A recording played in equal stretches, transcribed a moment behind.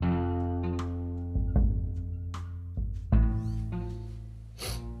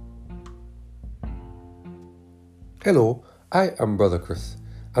Hello, I am Brother Chris,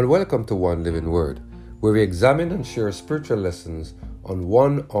 and welcome to One Living Word, where we examine and share spiritual lessons on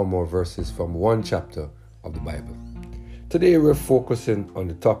one or more verses from one chapter of the Bible. Today we're focusing on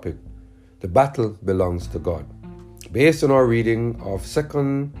the topic, The Battle Belongs to God, based on our reading of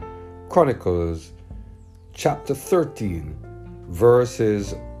 2 Chronicles chapter 13,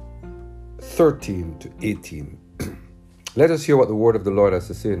 verses 13 to 18. Let us hear what the word of the Lord has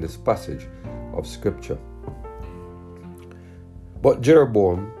to say in this passage of Scripture. But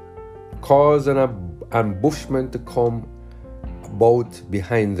Jeroboam caused an ambushment to come about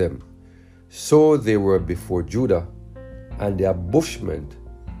behind them. So they were before Judah, and the ambushment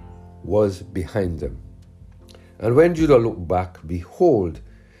was behind them. And when Judah looked back, behold,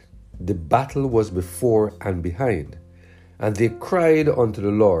 the battle was before and behind. And they cried unto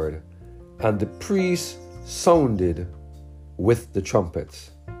the Lord, and the priests sounded with the trumpets.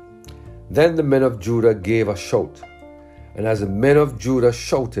 Then the men of Judah gave a shout. And as the men of Judah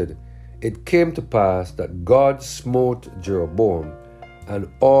shouted, it came to pass that God smote Jeroboam and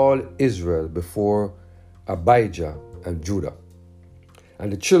all Israel before Abijah and Judah. And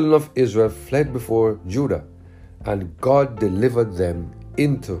the children of Israel fled before Judah, and God delivered them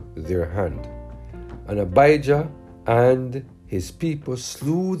into their hand. And Abijah and his people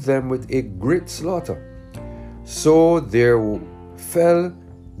slew them with a great slaughter. So there fell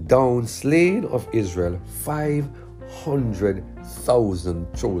down slain of Israel 500,000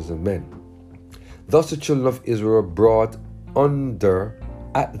 chosen men. Thus the children of Israel were brought under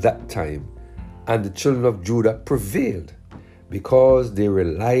at that time, and the children of Judah prevailed, because they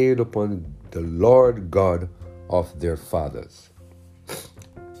relied upon the Lord God of their fathers.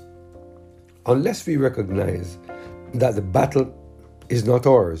 Unless we recognize that the battle is not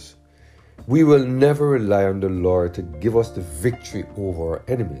ours, we will never rely on the Lord to give us the victory over our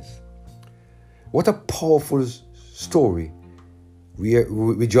enemies. What a powerful story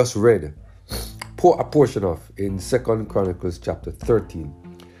we just read a portion of in 2 Chronicles chapter 13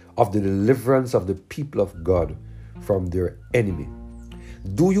 of the deliverance of the people of God from their enemy.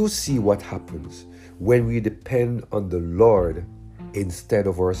 Do you see what happens when we depend on the Lord instead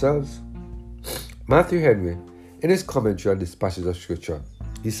of ourselves? Matthew Henry, in his commentary on this passage of Scripture,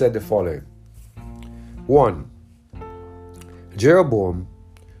 he said the following. 1. Jeroboam,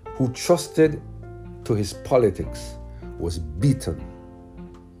 who trusted to his politics, was beaten.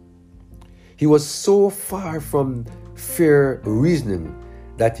 He was so far from fair reasoning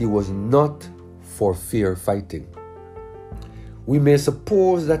that he was not for fair fighting. We may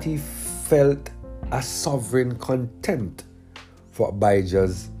suppose that he felt a sovereign contempt for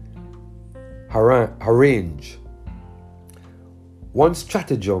Abijah's harangue. One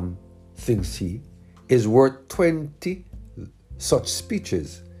stratagem, thinks he, is worth 20 such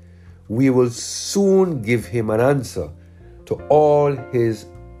speeches. We will soon give him an answer to all his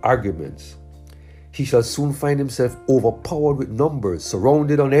arguments. He shall soon find himself overpowered with numbers,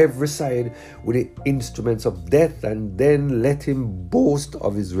 surrounded on every side with the instruments of death, and then let him boast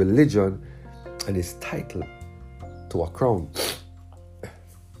of his religion and his title to a crown.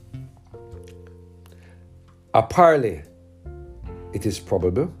 A parley, it is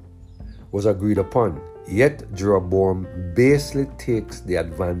probable, was agreed upon, yet Jeroboam basely takes the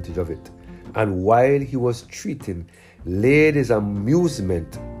advantage of it, and while he was treating, laid his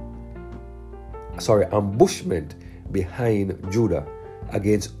ambushment behind Judah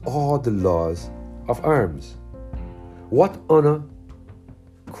against all the laws of arms. What honor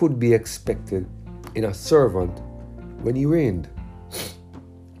could be expected in a servant when he reigned?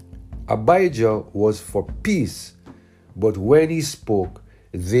 Abijah was for peace, but when he spoke,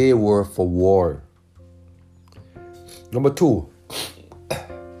 they were for war. Number 2,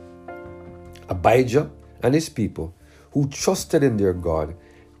 Abijah and his people, who trusted in their God,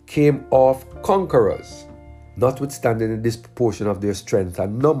 came off conquerors, notwithstanding the disproportion of their strength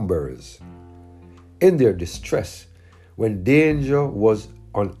and numbers. In their distress, when danger was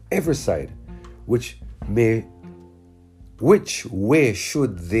on every side, which way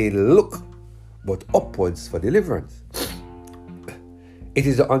should they look but upwards for deliverance? It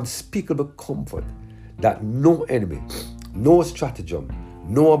is an unspeakable comfort that no enemy, no stratagem,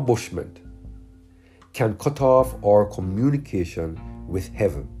 no ambushment can cut off our communication with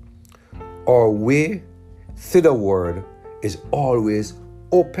heaven. Our way thitherward is always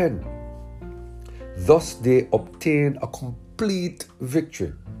open. Thus they obtained a complete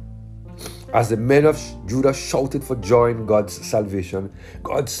victory. As the men of Judah shouted for joy in God's salvation,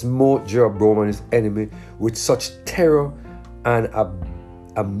 God smote Jeroboam and his enemy with such terror and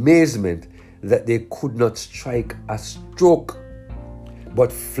amazement that they could not strike a stroke.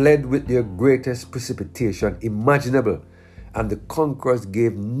 but fled with their greatest precipitation imaginable, and the conquerors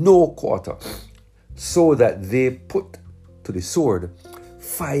gave no quarter, so that they put to the sword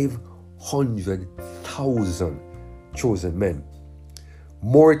 500,000 chosen men.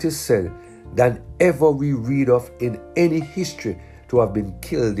 More it is said than ever we read of in any history to have been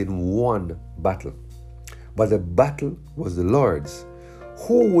killed in one battle. But the battle was the Lord's.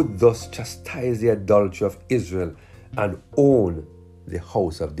 Who would thus chastise the adultery of Israel and own the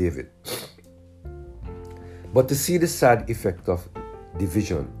house of David? But to see the sad effect of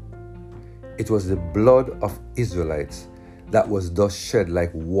division, it was the blood of Israelites that was thus shed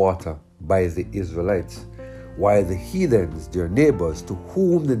like water by the Israelites, while the heathens, their neighbors, to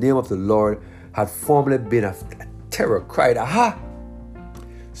whom the name of the Lord had formerly been a terror, cried, "Aha!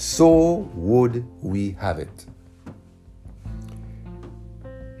 So would we have it."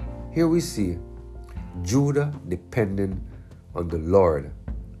 Here we see Judah depending on the Lord.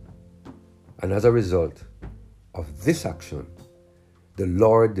 And as a result of this action, the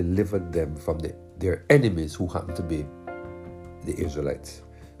Lord delivered them from their enemies, who happened to be the Israelites.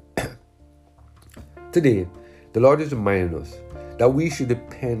 Today, the Lord is reminding us that we should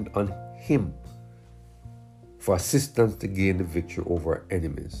depend on Him for assistance to gain the victory over our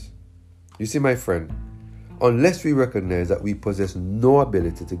enemies. You see, my friend, unless we recognize that we possess no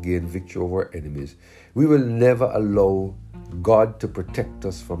ability to gain victory over our enemies, we will never allow God to protect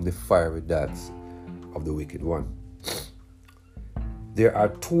us from the fiery darts of the wicked one. There are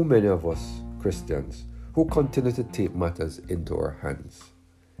too many of us Christians who continue to take matters into our hands.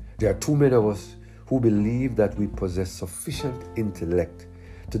 There are too many of us who believe that we possess sufficient intellect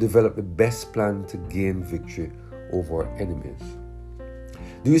to develop the best plan to gain victory over our enemies.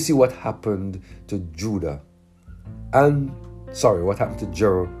 Do you see what happened to what happened to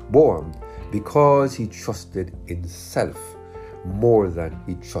Jeroboam? Because he trusted in self more than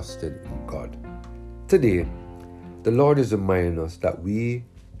he trusted in God. Today, the Lord is reminding us that we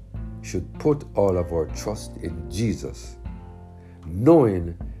should put all of our trust in Jesus,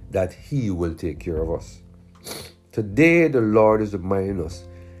 knowing that He will take care of us. Today, the Lord is reminding us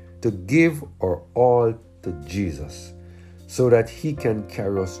to give our all to Jesus, so that He can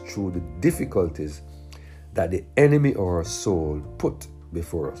carry us through the difficulties that the enemy of our soul put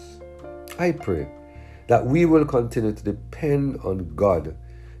before us. I pray that we will continue to depend on God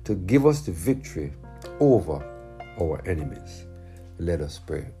to give us the victory over our enemies. Let us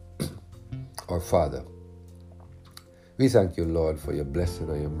pray. Our Father, we thank you, Lord, for your blessing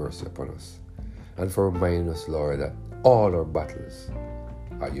and your mercy upon us, and for reminding us, Lord, that all our battles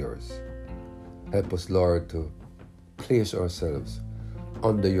are yours. Help us, Lord, to place ourselves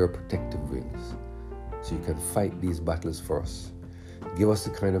under your protective wings so you can fight these battles for us. Give us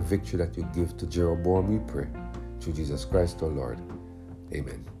the kind of victory that you give to Jeroboam, we pray, through Jesus Christ our Lord.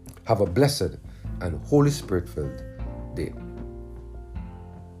 Amen. Have a blessed and Holy Spirit-filled day.